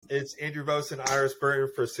It's Andrew Vos and Iris Burton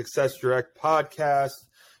for Success Direct Podcast,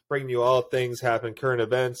 bringing you all things happen, current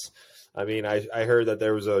events. I mean, I heard that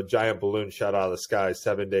there was a giant balloon shot out of the sky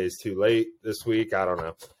 7 days too late this week. I don't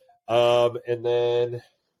know. And then,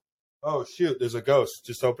 oh, shoot, there's a ghost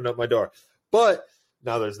just opened up my door. But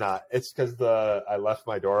no, there's not. It's because I left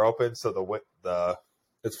my door open, so the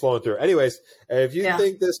it's flowing through. Anyways, if you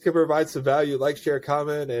think this could provide some value, like, share,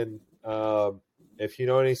 comment, and if you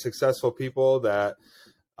know any successful people that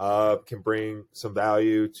can bring some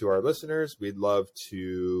value to our listeners, we'd love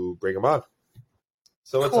to bring them on.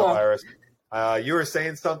 So what's up, Iris? You were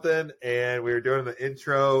saying something, and we were doing the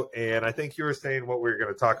intro, and I think you were saying what we were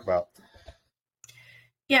going to talk about.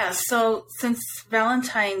 Yeah, so since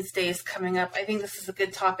Valentine's Day is coming up, I think this is a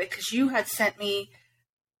good topic because you had sent me,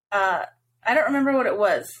 I don't remember what it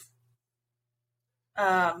was.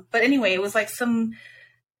 But anyway, it was like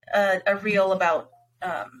a reel about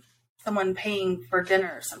someone paying for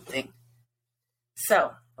dinner or something.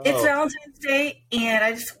 So it's Valentine's Day,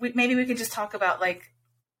 and maybe we could just talk about like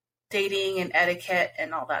dating and etiquette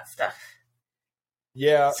and all that stuff.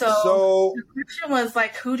 Yeah. So the question was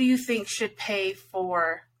like, who do you think should pay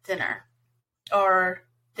for dinner or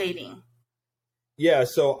dating? Yeah.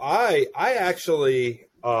 So I actually,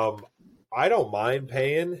 I don't mind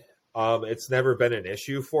paying. It's never been an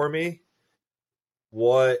issue for me.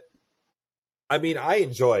 I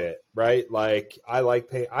enjoy it, right? Like, I like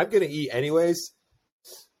paying. I'm going to eat anyways.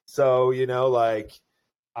 So, like,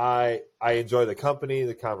 I enjoy the company,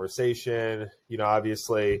 the conversation,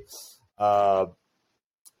 obviously,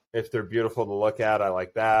 if they're beautiful to look at, I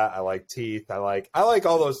like that. I like teeth. I like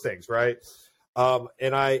all those things, right?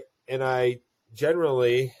 And I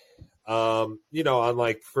generally, on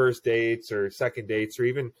like first dates or second dates or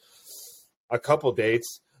even a couple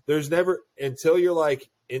dates, there's never, until you're like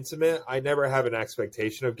intimate, I never have an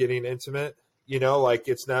expectation of getting intimate. Like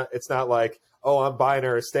it's not like, oh, I'm buying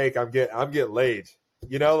her a steak, I'm getting laid.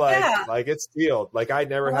 Like it's sealed. Like I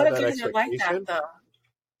never had that expectation. Like that,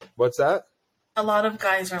 though. What's that? A lot of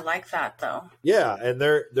guys are like that, though. Yeah, and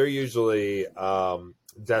they're usually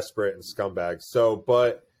desperate and scumbags. So,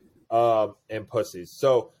 but and pussies.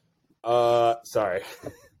 So, sorry.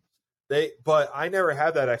 But I never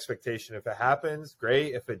had that expectation. If it happens,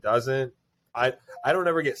 great. If it doesn't, I don't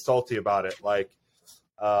ever get salty about it. Like,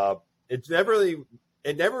 it never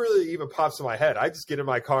really even pops in my head. I just get in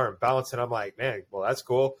my car and bounce, and I'm like, man, well, that's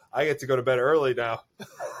cool. I get to go to bed early now.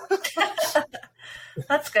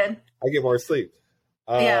 That's good. I get more sleep.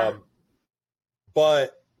 Yeah.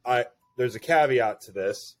 But there's a caveat to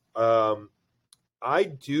this. I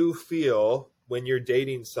do feel when you're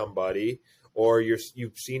dating somebody or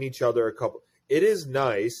you've seen each other it is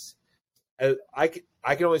nice. I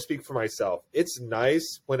can only speak for myself. It's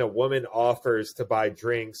nice when a woman offers to buy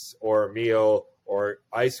drinks or a meal or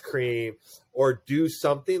ice cream or do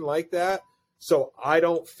something like that. So I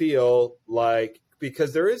don't feel like,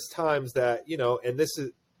 because there is times that, and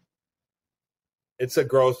it's a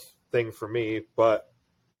growth thing for me, but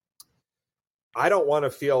I don't want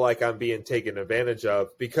to feel like I'm being taken advantage of,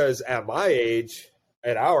 because at our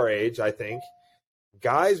age, I think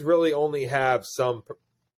guys really only have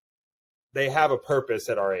they have a purpose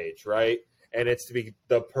at our age, right? And it's to be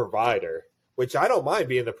the provider, which I don't mind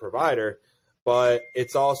being the provider, but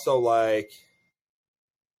it's also like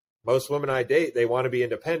most women I date, they want to be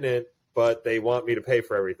independent, but they want me to pay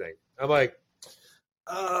for everything. I'm like,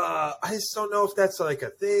 I just don't know if that's like a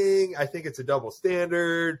thing. I think it's a double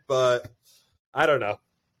standard, but I don't know.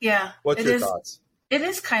 Yeah. What's your thoughts? It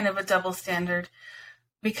is kind of a double standard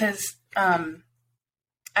because,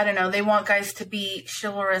 I don't know, they want guys to be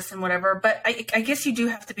chivalrous and whatever, but I guess you do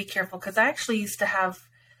have to be careful, because I actually used to have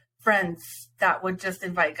friends that would just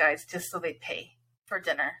invite guys just so they pay for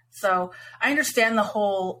dinner. So I understand the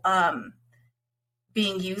whole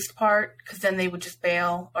being used part, because then they would just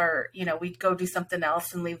bail, or we'd go do something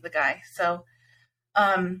else and leave the guy. So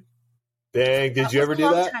dang, did you ever do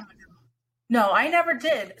that? No, I never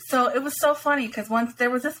did. So it was so funny, because once there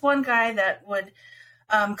was this one guy that would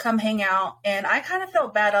come hang out, and I kind of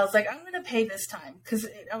felt bad. I was like, I'm going to pay this time, because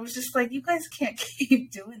I was just like, you guys can't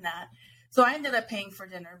keep doing that. So I ended up paying for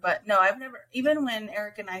dinner. But no, I've never, even when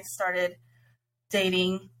Eric and I started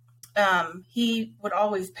dating, he would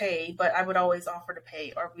always pay, but I would always offer to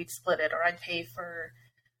pay, or we'd split it, or I'd pay for,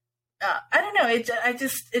 I don't know.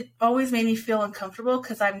 It always made me feel uncomfortable,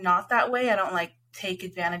 because I'm not that way. I don't like take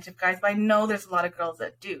advantage of guys, but I know there's a lot of girls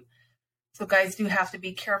that do. So guys do have to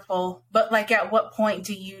be careful. But like, at what point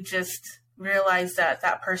do you just realize that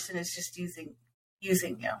that person is just using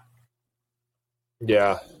you?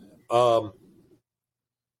 Yeah.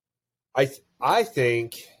 I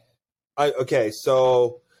think, okay,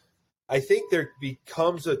 so I think there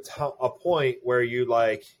becomes a point where you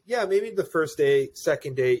like, yeah, maybe the first date,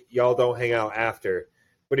 second date, y'all don't hang out after.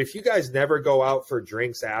 But if you guys never go out for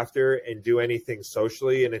drinks after and do anything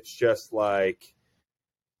socially, and it's just like,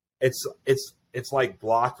 it's like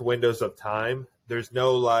blocked windows of time. There's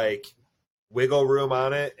no like wiggle room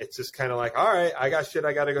on it. It's just kind of like, all right, I got shit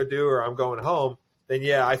I got to go do, or I'm going home. Then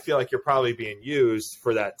yeah, I feel like you're probably being used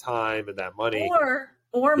for that time and that money.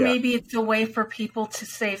 Or maybe it's a way for people to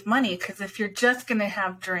save money, because if you're just going to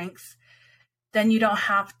have drinks, then you don't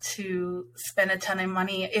have to spend a ton of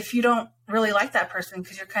money if you don't really like that person,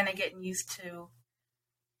 because you're kind of getting used to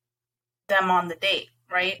them on the date,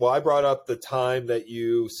 right? Well, I brought up the time that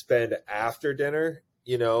you spend after dinner.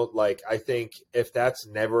 You know, like I think if that's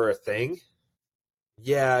never a thing,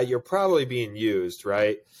 yeah, you're probably being used,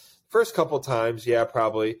 right? First couple times, yeah,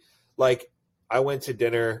 probably. Like I went to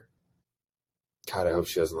dinner. God, I hope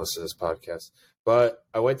she doesn't listen to this podcast. But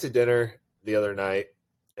I went to dinner the other night,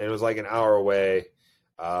 and it was like an hour away.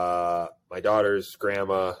 My daughter's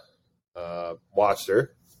grandma watched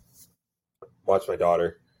my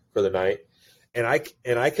daughter for the night, and I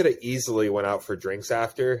could have easily went out for drinks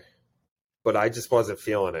after, but I just wasn't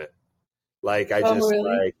feeling it. Like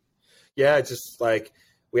really? Just like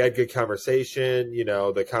we had good conversation. You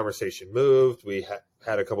know, the conversation moved. We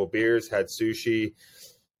had a couple beers, had sushi.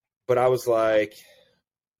 But I was like,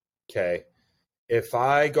 okay, if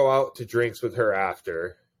I go out to drinks with her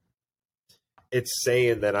after, it's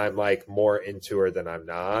saying that I'm like more into her than I'm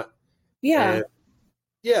not. Yeah. And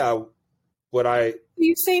yeah.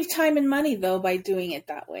 You save time and money though by doing it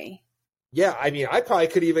that way. Yeah. I mean, I probably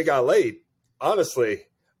could even got laid, honestly.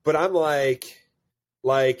 But I'm like,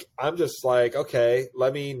 I'm just like, okay,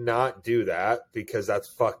 let me not do that because that's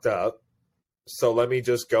fucked up. So let me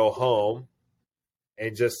just go home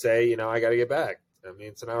and just say, you know, I got to get back. I mean,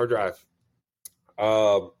 it's an hour drive.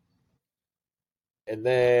 And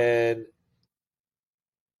then,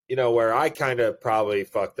 you know, where I kind of probably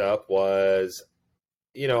fucked up was,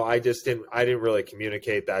 you know, I didn't really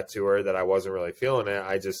communicate that to her that I wasn't really feeling it.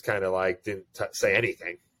 I just kind of like didn't say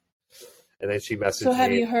anything. And then she messaged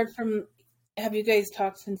me. So have you guys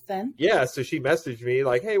talked since then? Yeah. So she messaged me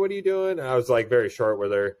like, hey, what are you doing? And I was like very short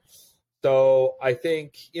with her. So I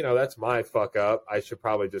think, you know, that's my fuck up. I should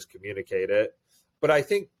probably just communicate it. But I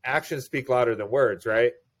think actions speak louder than words,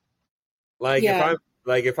 right? Like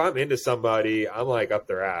if I'm into somebody, I'm like up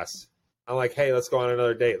their ass. I'm like, hey, let's go on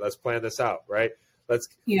another date. Let's plan this out, right? Let's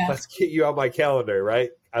get you on my calendar,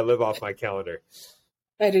 right? I live off my calendar.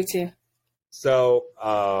 I do too. So,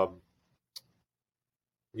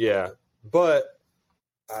 yeah. But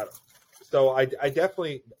I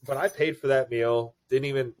definitely, but I paid for that meal. Didn't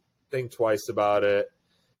even think twice about it,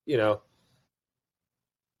 you know.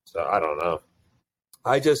 So I don't know.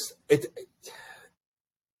 I've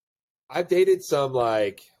dated some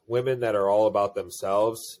like women that are all about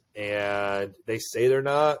themselves and they say they're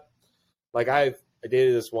not. Like I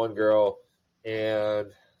dated this one girl and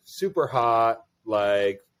super hot,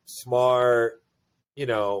 like smart, you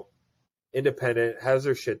know, independent, has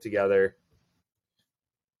her shit together,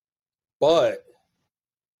 but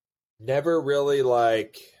never really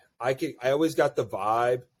like I always got the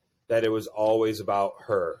vibe that it was always about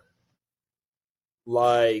her.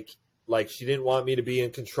 Like she didn't want me to be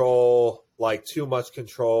in control, like too much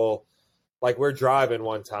control. Like we're driving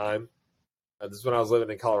one time. This is when I was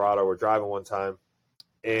living in Colorado. We're driving one time,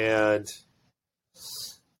 and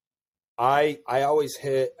I always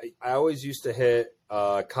used to hit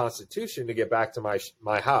Constitution to get back to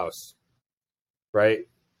my house, right?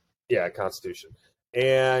 Yeah, Constitution.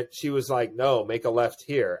 And she was like, no, make a left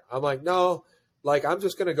here. I'm like, no, like, I'm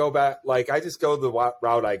just going to go back. Like, I just go the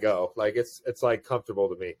route I go. Like, it's like comfortable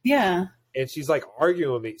to me. Yeah. And she's like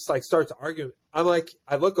arguing with me. It's like starts arguing. I'm like,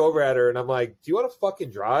 I look over at her and I'm like, do you want to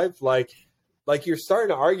fucking drive? Like you're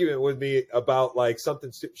starting to argue with me about like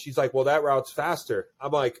something. She's like, well, that route's faster.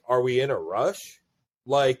 I'm like, are we in a rush?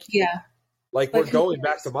 Like, yeah. Like we're going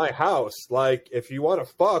back to my house. Like, if you want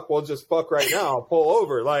to fuck, we'll just fuck right now. I'll pull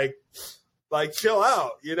over. Like chill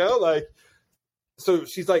out, you know? Like, so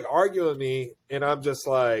she's like arguing with me, and I'm just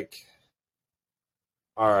like,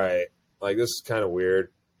 all right, like this is kind of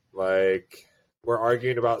weird. Like, we're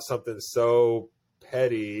arguing about something so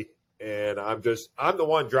petty, and I'm the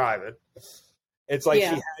one driving. It's like she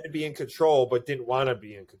had to be in control, but didn't want to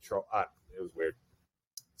be in control. It was weird.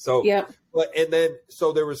 So, and then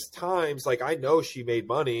there was times like I know she made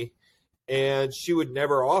money, and she would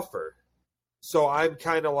never offer. So I'm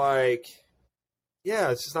kind of like,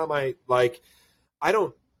 yeah, it's just not my, like,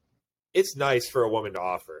 it's nice for a woman to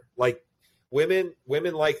offer. Like women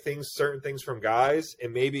like certain things from guys,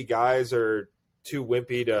 and maybe guys are too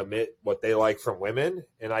wimpy to admit what they like from women,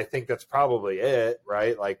 and I think that's probably it,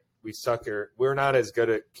 right? Like we're not as good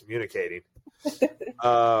at communicating.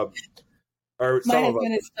 Or my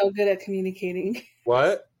husband is so good at communicating.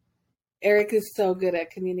 What? Eric is so good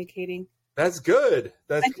at communicating. That's good.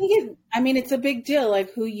 It's a big deal,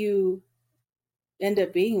 like who you end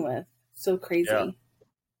up being with. So crazy. Yeah.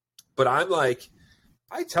 But I'm like,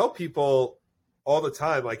 I tell people all the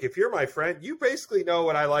time, like, if you're my friend, you basically know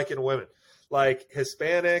what I like in women. Like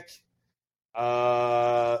Hispanic,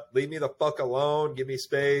 leave me the fuck alone, give me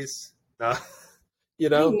space. You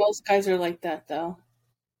know? I think most guys are like that, though.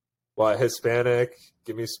 What, Hispanic,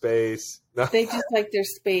 give me space? No. They just like their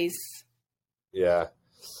space. Yeah.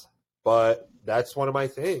 But that's one of my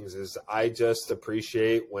things is I just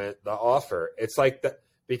appreciate when the offer. It's like that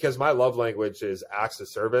because my love language is acts of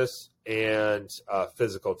service and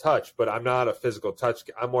physical touch, but I'm not a physical touch.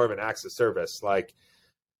 I'm more of an acts of service. Like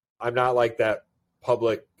I'm not like that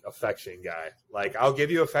public affection guy. Like I'll give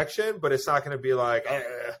you affection, but it's not going to be like,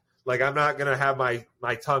 like I'm not going to have my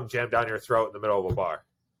tongue jammed down your throat in the middle of a bar.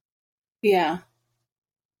 Yeah.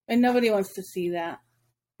 And nobody wants to see that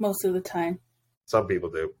most of the time. Some people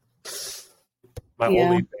do. My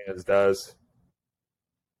OnlyFans does.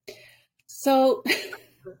 So,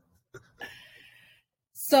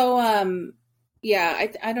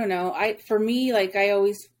 I don't know. For me, like I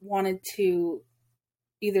always wanted to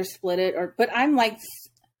either split it but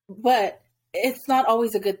it's not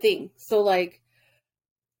always a good thing. So like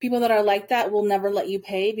people that are like that will never let you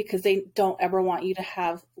pay because they don't ever want you to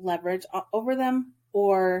have leverage over them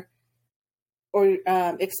or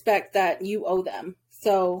expect that you owe them.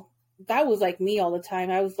 So that was like me all the time.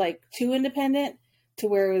 I was like too independent to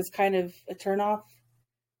where it was kind of a turnoff.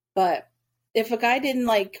 But if a guy didn't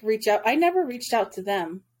like reach out, I never reached out to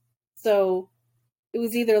them. So it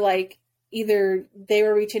was either they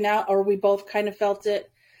were reaching out or we both kind of felt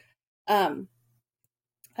it. I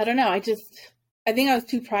don't know. I think I was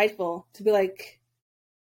too prideful to be like,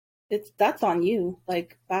 that's on you.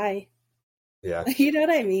 Like, bye. Yeah. You know what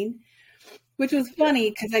I mean? Which was funny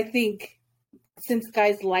because I think since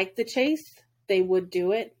guys like the chase, they would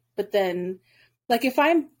do it. But then, like, if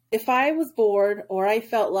I was bored or I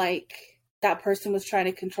felt like that person was trying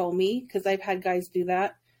to control me, because I've had guys do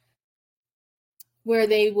that, where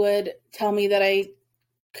they would tell me that I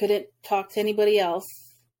couldn't talk to anybody else,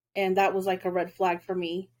 and that was like a red flag for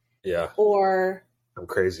me. Yeah. Or some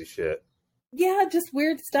crazy shit. Yeah, just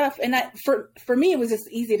weird stuff. And for me, it was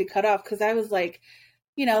just easy to cut off because I was like,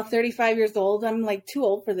 35 years old. I'm like too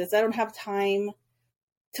old for this. I don't have time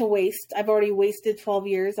to waste. I've already wasted 12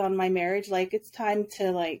 years on my marriage. Like it's time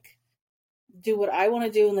to like do what I want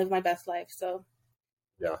to do and live my best life. So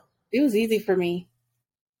yeah, it was easy for me.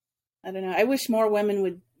 I don't know. I wish more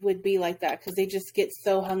women would be like that because they just get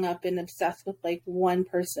so hung up and obsessed with like one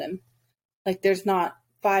person. Like there's not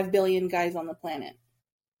 5 billion guys on the planet.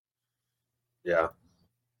 Yeah.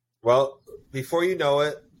 Well, before you know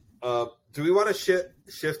it, do we want to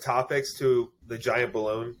shift topics to the giant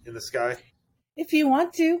balloon in the sky? If you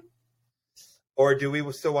want to. Or do we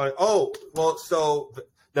still want to? Oh, well, so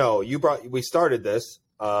no, we started this.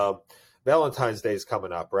 Valentine's Day is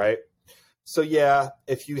coming up, right? So yeah,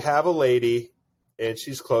 if you have a lady and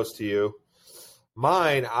she's close to you,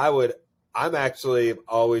 I'm actually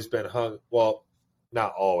always been hung. Well,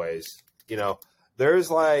 not always, there's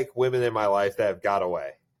like women in my life that have got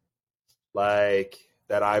away. Like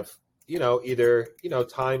that I've, either,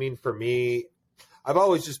 timing for me, I've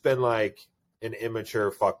always just been like an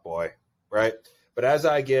immature fuckboy, right? But as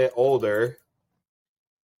I get older,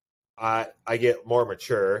 I get more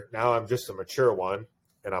mature. Now I'm just a mature one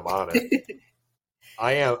and I'm honest.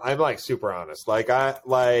 I'm like super honest. They're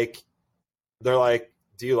like,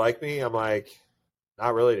 do you like me? I'm like,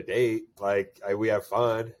 not really to date. Like we have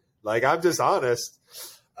fun. Like I'm just honest.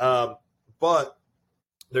 But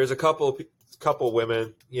there's a couple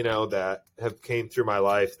women, that have came through my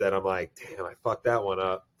life that I'm like, damn, I fucked that one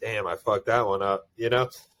up. Damn, I fucked that one up.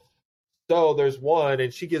 So there's one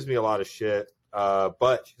and she gives me a lot of shit.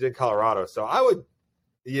 But she's in Colorado. So I would,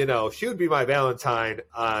 she would be my Valentine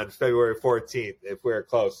on February 14th if we were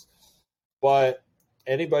close. But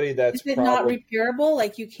anybody that's Is it not repairable?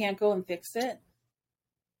 Like you can't go and fix it?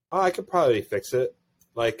 Oh, I could probably fix it.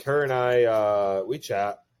 Like her and I, we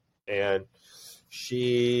chat and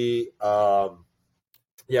she, we're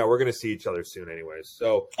going to see each other soon anyways.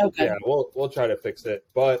 So okay. Yeah, we'll try to fix it.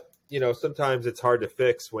 But, sometimes it's hard to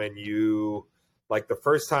fix when like the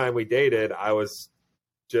first time we dated, I was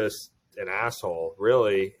just an asshole,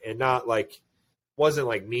 really. And not like, wasn't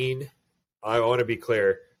like mean. I want to be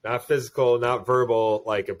clear, not physical, not verbal,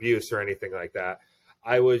 like abuse or anything like that.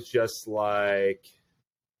 I was just like,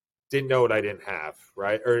 didn't know what I didn't have,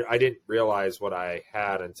 right? Or I didn't realize what I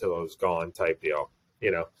had until it was gone type deal,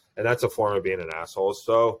 and that's a form of being an asshole.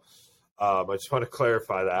 So I just want to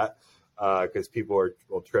clarify that because people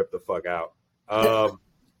will trip the fuck out.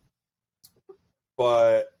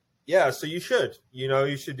 But yeah, so you should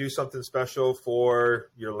do something special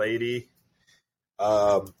for your lady,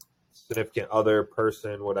 significant other,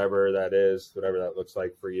 person, whatever that is, whatever that looks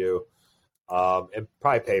like for you, and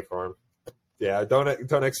probably pay for them. Yeah,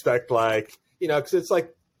 don't expect because it's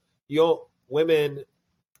like women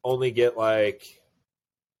only get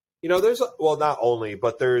there's not only,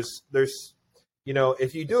 but there's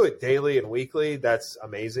if you do it daily and weekly, that's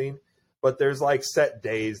amazing. But there's set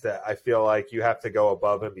days that I feel like you have to go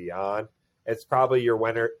above and beyond. It's probably your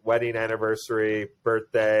wedding anniversary,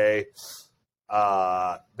 birthday,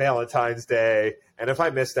 Valentine's Day, and if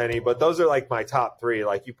I missed any, but those are my top 3.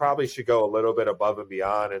 You probably should go a little bit above and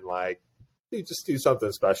beyond and just do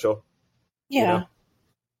something special. Yeah.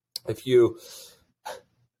 If you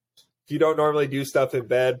don't normally do stuff in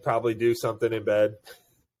bed, probably do something in bed.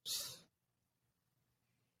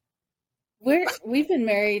 We've been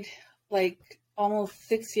married almost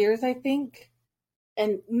 6 years, I think.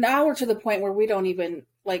 And now we're to the point where we don't even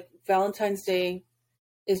Valentine's Day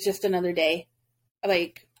is just another day.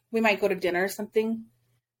 We might go to dinner or something.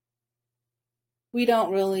 We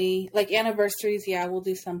don't really anniversaries. Yeah, we'll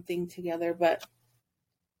do something together, but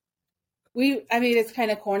it's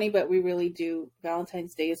kind of corny, but we really do.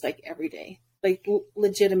 Valentine's Day is every day,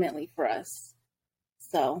 legitimately for us.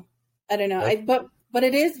 So I don't know. But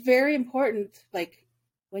it is very important,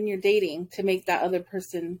 when you're dating, to make that other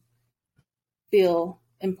person feel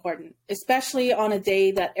important, especially on a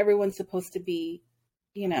day that everyone's supposed to be,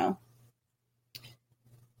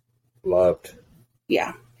 loved.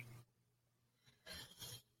 Yeah.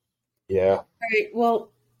 Yeah. All right.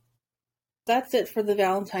 Well, that's it for the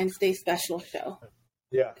Valentine's Day special show.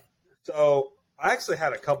 Yeah. So I actually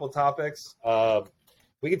had a couple topics.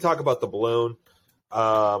 We can talk about the balloon.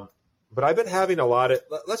 But I've been having a lot of.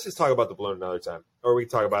 Let's just talk about the balloon another time, or we can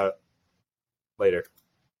talk about it later.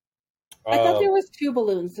 I thought there was 2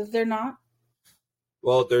 balloons. Is there not?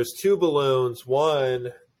 Well, there's 2 balloons.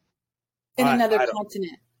 One in another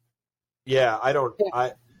continent. Yeah, I don't. Yeah.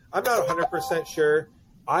 I'm not 100% sure.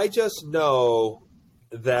 I just know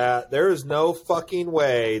that there is no fucking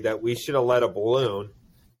way that we should have let a balloon.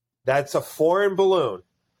 That's a foreign balloon.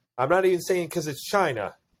 I'm not even saying because it's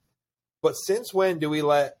China. But since when do we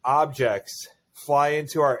let objects fly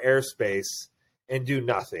into our airspace and do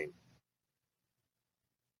nothing?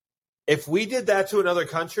 If we did that to another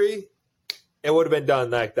country, it would have been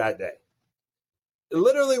done that day. It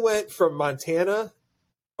literally went from Montana,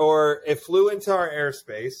 or it flew into our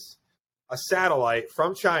airspace, a satellite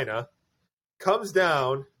from China, comes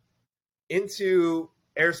down into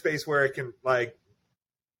airspace where it can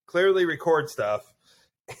clearly record stuff,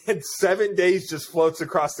 and 7 days just floats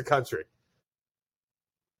across the country.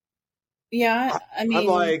 Yeah, I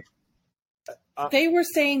mean, they were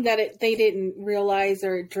saying that they didn't realize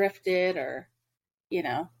or it drifted, or they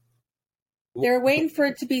were waiting for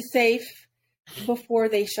it to be safe before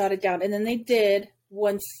they shot it down, and then they did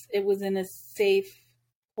once it was in a safe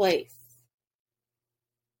place,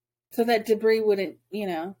 so that debris wouldn't,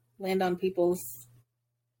 land on people's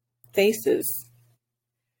faces.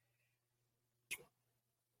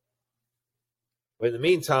 But in the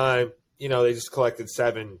meantime, they just collected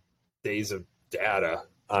 7 days of data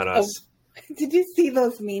on us. Oh, did you see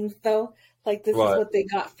those memes though? This is what they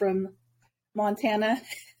got from Montana.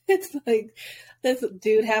 It's this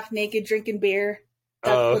dude half naked drinking beer.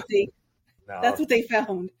 That's what they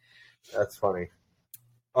found. That's funny.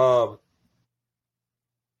 Yeah,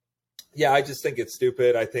 I just think it's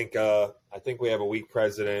stupid. I think we have a weak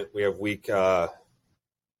president. We have weak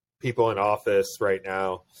people in office right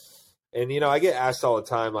now. And I get asked all the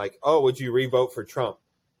time, oh, would you re-vote for Trump?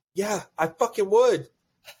 Yeah, I fucking would.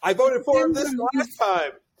 I voted for him this last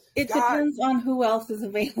time. It depends on who else is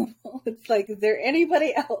available. It's is there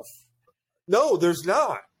anybody else? No, there's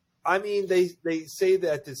not. I mean, they say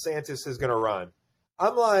that DeSantis is going to run.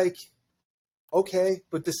 I'm like, okay,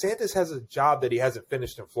 but DeSantis has a job that he hasn't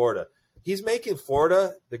finished in Florida. He's making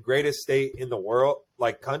Florida the greatest state in the world,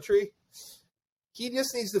 country. He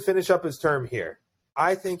just needs to finish up his term here.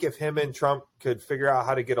 I think if him and Trump could figure out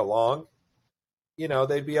how to get along,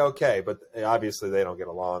 they'd be okay. But obviously they don't get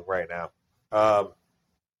along right now.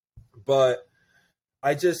 But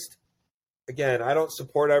I just, again, I don't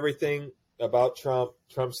support everything about Trump.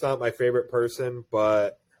 Trump's not my favorite person,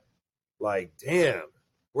 but damn,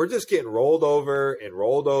 we're just getting rolled over and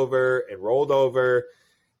rolled over and rolled over.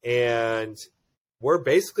 And we're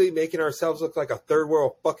basically making ourselves look like a third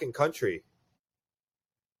world fucking country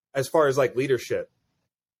as far as like leadership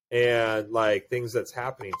and like things that's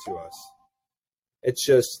happening to us. It's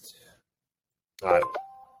just, I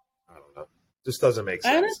don't know. Just doesn't make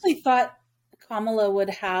sense. I honestly thought Kamala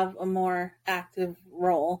would have a more active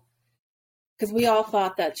role because we all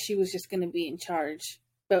thought that she was just going to be in charge,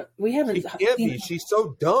 but we haven't. She can't be. She's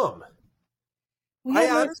so dumb. We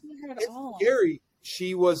haven't seen her at all. It's scary.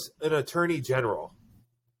 She was an attorney general.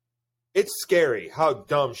 It's scary how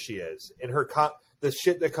dumb she is and the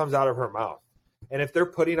shit that comes out of her mouth. And if they're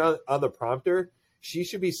putting on the prompter, she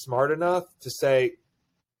should be smart enough to say,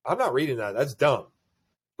 I'm not reading that. That's dumb.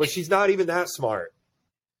 But she's not even that smart.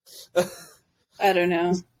 I don't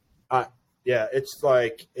know. Yeah, it's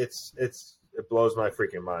like, it blows my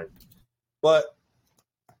freaking mind. But,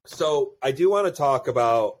 so I do want to talk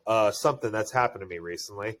about something that's happened to me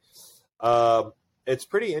recently. It's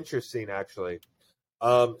pretty interesting, actually.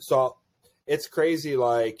 So it's crazy,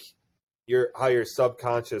 like, how your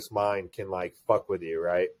subconscious mind can, like, fuck with you,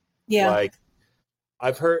 right? Yeah. Like,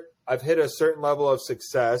 I've hit a certain level of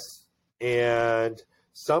success, and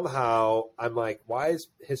somehow I'm like, why is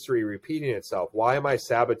history repeating itself? Why am I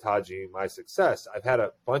sabotaging my success? I've had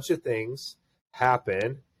a bunch of things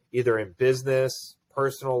happen, either in business,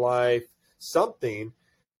 personal life, something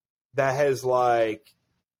that has like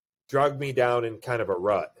drugged me down in kind of a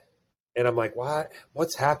rut. And I'm like,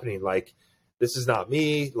 what's happening? Like, this is not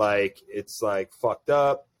me. Like, it's like fucked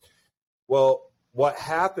up. Well, what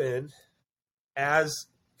happened as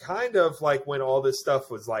kind of like when all this stuff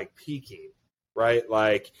was like peaking, right?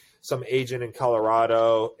 Like some agent in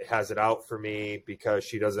Colorado has it out for me because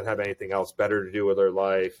she doesn't have anything else better to do with her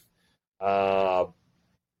life.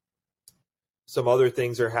 Some other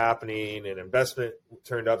things are happening, an investment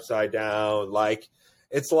turned upside down. Like,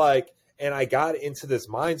 it's like, and I got into this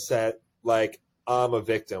mindset, like, I'm a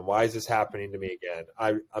victim. Why is this happening to me again?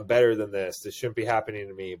 I'm better than this. This shouldn't be happening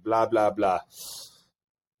to me, blah, blah, blah.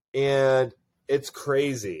 And it's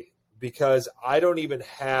crazy because I don't even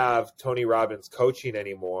have Tony Robbins coaching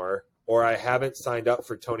anymore, or I haven't signed up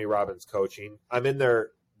for Tony Robbins coaching. I'm in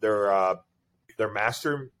their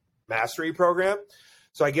mastery program.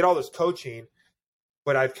 So I get all this coaching,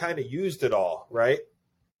 but I've kind of used it all, right?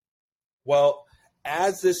 Well,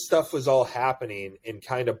 as this stuff was all happening and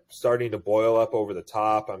kind of starting to boil up over the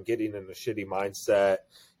top, I'm getting in a shitty mindset.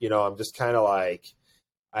 You know, I'm just kind of like,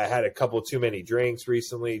 I had a couple too many drinks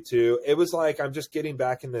recently too. It was like, I'm just getting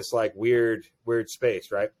back in this like weird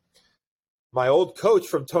space, right? My old coach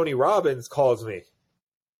from Tony Robbins calls me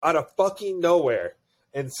out of fucking nowhere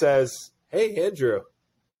and says, "Hey, Andrew,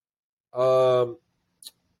 I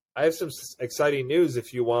have some exciting news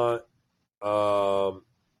if you want,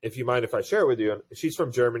 if you mind if I share it with you." And she's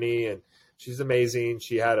from Germany and she's amazing.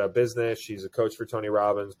 She had a business. She's a coach for Tony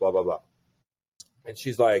Robbins, blah, blah, blah. And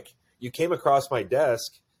she's like, "You came across my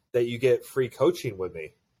desk that you get free coaching with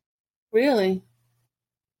me." Really?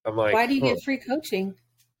 I'm like, why do you get free coaching?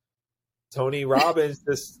 Tony Robbins,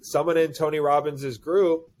 someone in Tony Robbins'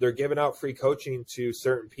 group, they're giving out free coaching to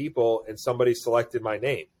certain people and somebody selected my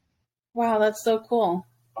name. Wow, that's so cool.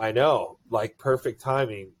 I know, like perfect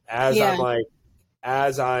timing. As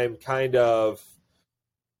I'm kind of,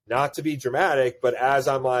 not to be dramatic, but as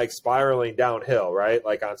I'm like spiraling downhill, right?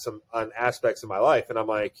 Like on aspects of my life. And I'm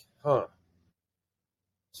like,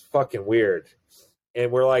 it's fucking weird. And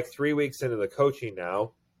we're like 3 weeks into the coaching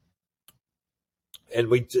now. And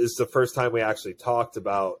it's the first time we actually talked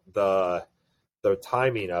about the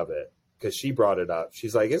timing of it, because she brought it up.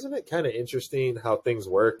 She's like, "Isn't it kind of interesting how things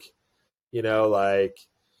work?" You know, like,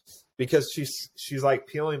 because she's like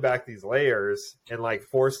peeling back these layers and like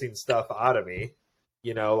forcing stuff out of me,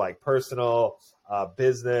 you know, like personal,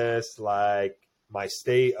 business, like my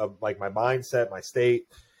state of like my mindset, my state.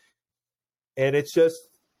 And it's just,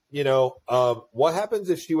 you know, what happens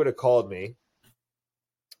if she would have called me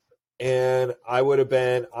and I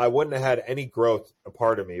wouldn't have had any growth a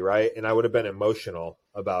part of me, right? And I would have been emotional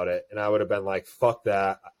about it. And I would have been like, fuck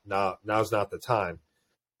that. Now's not the time.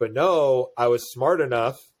 But no, I was smart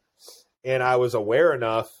enough and I was aware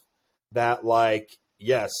enough that like,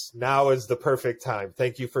 yes, now is the perfect time.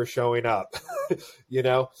 Thank you for showing up, you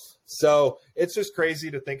know? So it's just crazy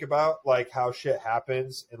to think about like how shit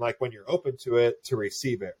happens and like when you're open to it, to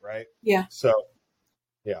receive it, right? Yeah. So,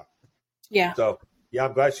 yeah. Yeah. So, yeah,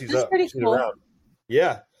 I'm glad she's That's up. She's cool. Around.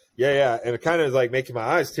 Yeah. And it kind of is like making my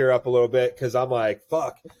eyes tear up a little bit because I'm like,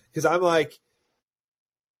 fuck. Because I'm like,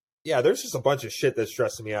 yeah, there's just a bunch of shit that's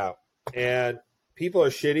stressing me out. And people are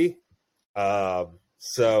shitty.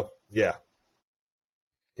 So, yeah.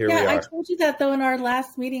 Here we are. I told you that though in our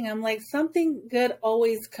last meeting. I'm like, something good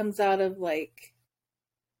always comes out of like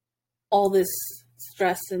all this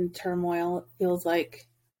stress and turmoil, it feels like.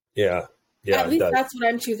 Yeah. At least that's what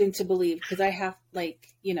I'm choosing to believe, because I have, like,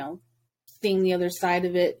 seeing the other side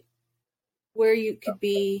of it, where you could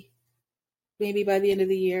be maybe by the end of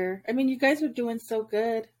the year. I mean, you guys are doing so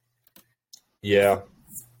good. Yeah.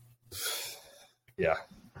 Yeah.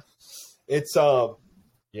 It's,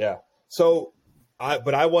 yeah. So,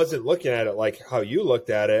 but I wasn't looking at it like how you looked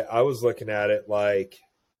at it. I was looking at it like,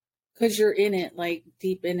 because you're in it, like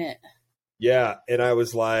deep in it. Yeah. And I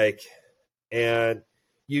was like, and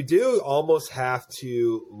you do almost have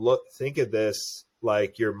to think of this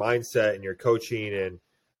like your mindset and your coaching and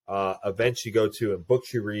events you go to and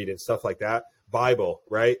books you read and stuff like that. Bible,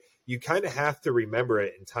 right? You kind of have to remember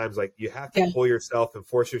it in times like you have to pull yourself and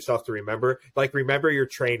force yourself to remember. Like, remember your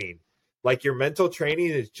training. Like, your mental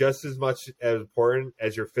training is just as much as important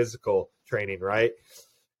as your physical training, right?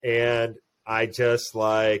 And I just,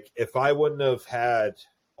 like, if I wouldn't have had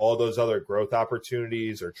all those other growth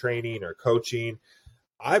opportunities or training or coaching,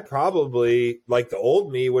 I probably, like, the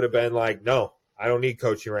old me would have been like, no, I don't need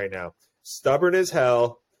coaching right now. Stubborn as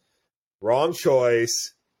hell, wrong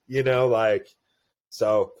choice, like,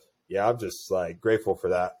 so yeah, I'm just like grateful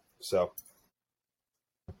for that. So.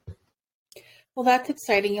 Well, that's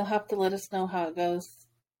exciting. You'll have to let us know how it goes.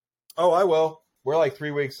 Oh, I will. We're like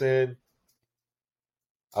 3 weeks in.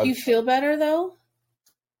 Do you feel better though?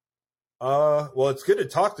 Well, it's good to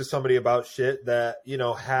talk to somebody about shit that,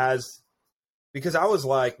 because I was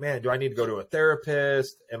like, man, do I need to go to a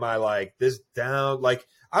therapist? Am I like this down? Like,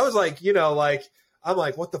 I was like, like, I'm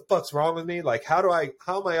like, what the fuck's wrong with me? Like, how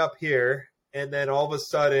am I up here? And then all of a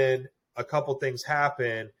sudden a couple things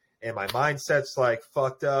happen and my mindset's like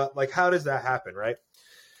fucked up. Like, how does that happen? Right.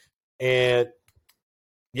 And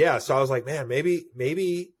yeah, so I was like, man, maybe,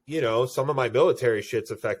 some of my military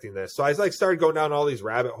shit's affecting this. So I like started going down all these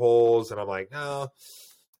rabbit holes and I'm like, no.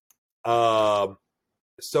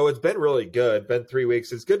 So it's been really good. Been 3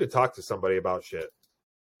 weeks. It's good to talk to somebody about shit.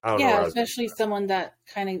 I don't know. Yeah, especially someone that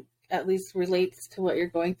kind of at least relates to what you're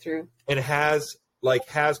going through. And has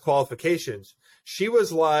qualifications. She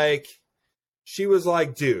was like,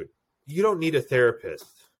 dude, you don't need a therapist.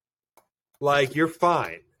 Like, you're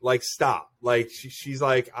fine. Like, stop. Like, she's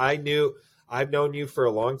like, I've known you for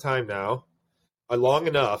a long time now, long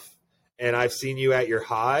enough. And I've seen you at your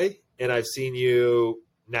high and I've seen you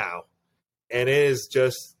now. And it is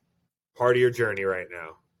just part of your journey right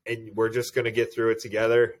now. And we're just going to get through it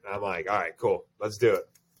together. And I'm like, all right, cool. Let's do it.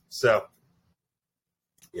 So,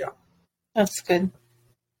 yeah. That's good.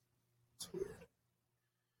 It's weird.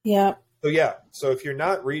 Yeah. So, yeah. So if you're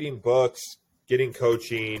not reading books, getting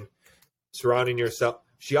coaching, surrounding yourself.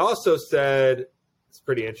 She also said, it's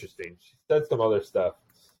pretty interesting. She said some other stuff.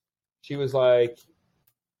 She was like,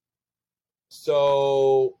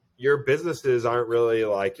 so your businesses aren't really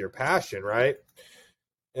like your passion, right?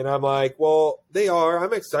 And I'm like, well, they are.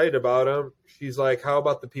 I'm excited about them. She's like, how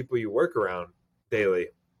about the people you work around daily?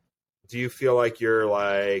 Do you feel like you're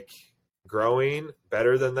like growing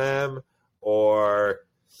better than them or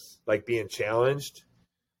like being challenged?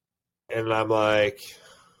 And I'm like,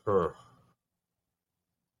 I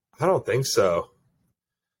don't think so.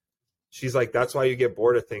 She's like, that's why you get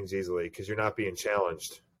bored of things easily, because you're not being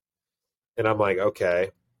challenged. And I'm like,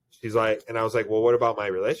 okay. She's like, and I was like, well, what about my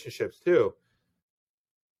relationships too?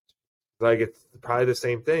 Like, it's probably the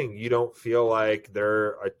same thing. You don't feel like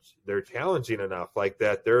they're challenging enough, like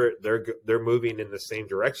that they're moving in the same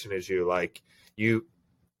direction as you. Like you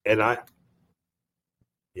and I.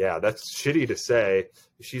 Yeah, that's shitty to say.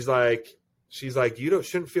 She's like, you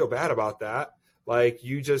shouldn't feel bad about that. Like,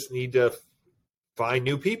 you just need to find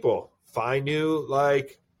new people, find new,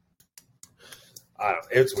 like, I don't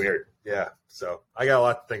know. It's weird. Yeah. So I got a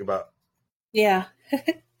lot to think about. Yeah.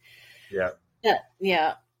 Yeah.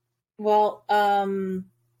 Yeah. Well,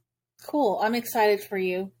 cool. I'm excited for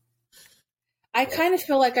you. I kind of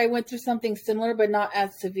feel like I went through something similar, but not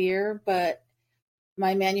as severe, but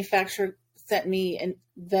my manufacturer sent me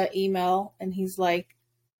the email and he's like,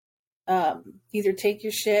 either take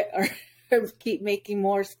your shit or keep making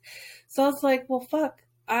more. So I was like, well, fuck,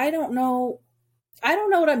 I don't know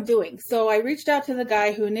what I'm doing. So I reached out to the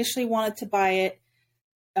guy who initially wanted to buy it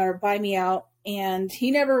or buy me out, and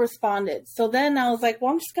he never responded. So then I was like,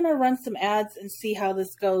 well, I'm just going to run some ads and see how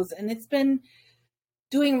this goes. And it's been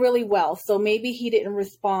doing really well. So maybe he didn't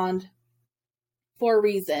respond for a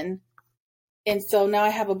reason. And so now I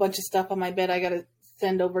have a bunch of stuff on my bed I got to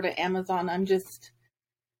send over to Amazon.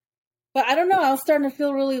 But I don't know. I was starting to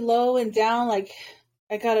feel really low and down. Like,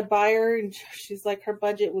 I got a buyer and she's like, her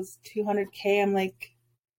budget was $200K. I'm like,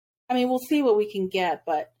 I mean, we'll see what we can get,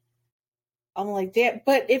 but I'm like, damn,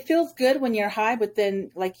 but it feels good when you're high, but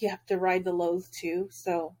then like you have to ride the lows too.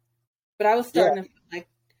 So, but I was starting to feel like,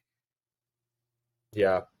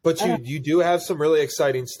 yeah, but you do have some really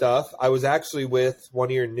exciting stuff. I was actually with one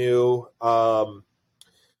of your new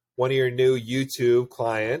YouTube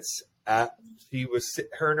clients at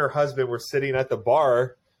her and her husband were sitting at the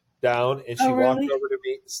bar down, and she walked over to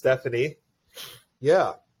meet Stephanie.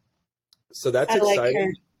 Yeah, so that's exciting. Like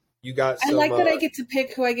her. You got some, I like that I get to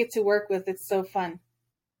pick who I get to work with. It's so fun.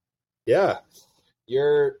 Yeah.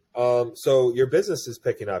 So your business is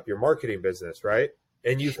picking up, your marketing business, right?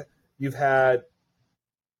 And you've had,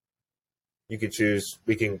 you could choose,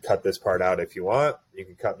 we can cut this part out if you want. You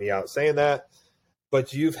can cut me out saying that.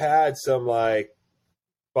 But you've had some like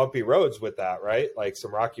bumpy roads with that, right? Like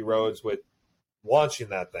some rocky roads with launching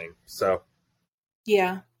that thing. So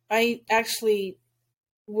yeah, I actually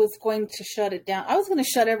was going to shut it down. I was going to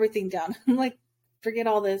shut everything down. I'm like, forget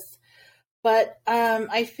all this. But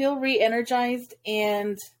I feel re-energized,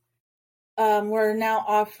 and we're now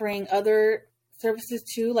offering other services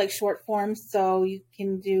too, like short forms. So you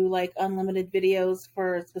can do like unlimited videos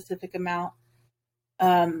for a specific amount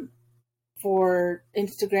for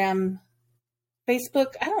Instagram,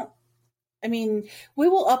 Facebook. We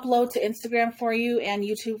will upload to Instagram for you and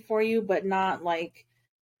YouTube for you, but not like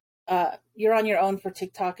you're on your own for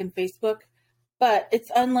TikTok and Facebook. But it's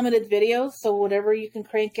unlimited videos, so whatever you can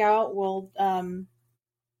crank out, we'll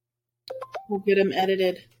get them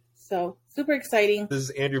edited. So super exciting. This is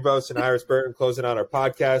Andrew Bose and Iris Burton closing out our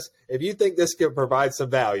podcast. If you think this can provide some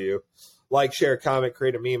value, like, share, comment,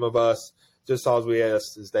 create a meme of us. Just all we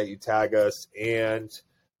ask is that you tag us and,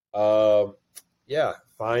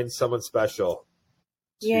 find someone special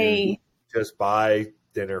to just buy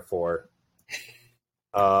dinner for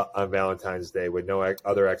on Valentine's Day with no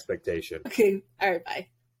other expectation. Okay. All right. Bye.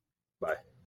 Bye.